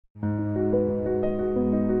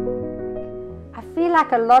feel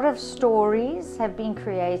like a lot of stories have been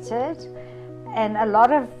created, and a lot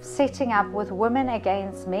of setting up with women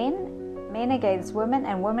against men, men against women,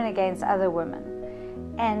 and women against other women.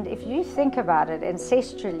 And if you think about it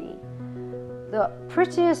ancestrally, the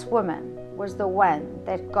prettiest woman was the one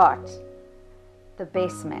that got the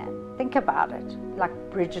best man. Think about it, like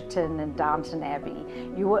Bridgerton and Downton Abbey.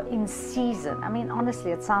 You were in season. I mean,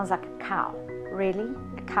 honestly, it sounds like a cow. Really?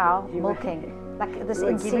 A cow milking. Like this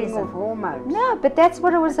in giving season. off hormones. No, but that's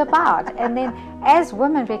what it was about. And then as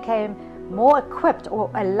women became more equipped or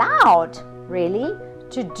allowed, really,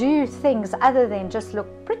 to do things other than just look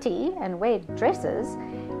pretty and wear dresses,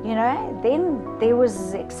 you know, then there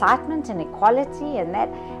was excitement and equality and that,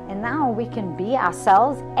 and now we can be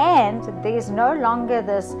ourselves, and there's no longer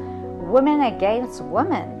this women against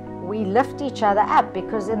women. We lift each other up,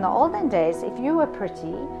 because in the olden days, if you were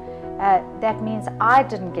pretty, that means I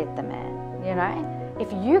didn't get the man, you know.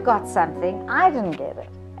 If you got something, I didn't get it.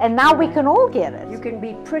 And now we can all get it. You can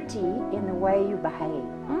be pretty in the way you behave.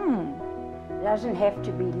 It doesn't have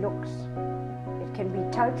to be looks. It can be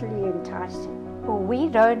totally enticing. Well, we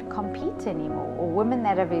don't compete anymore, or women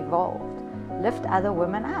that have evolved lift other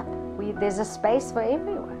women up. There's a space for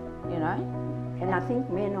everyone, you know. And I think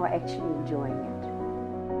men are actually enjoying it.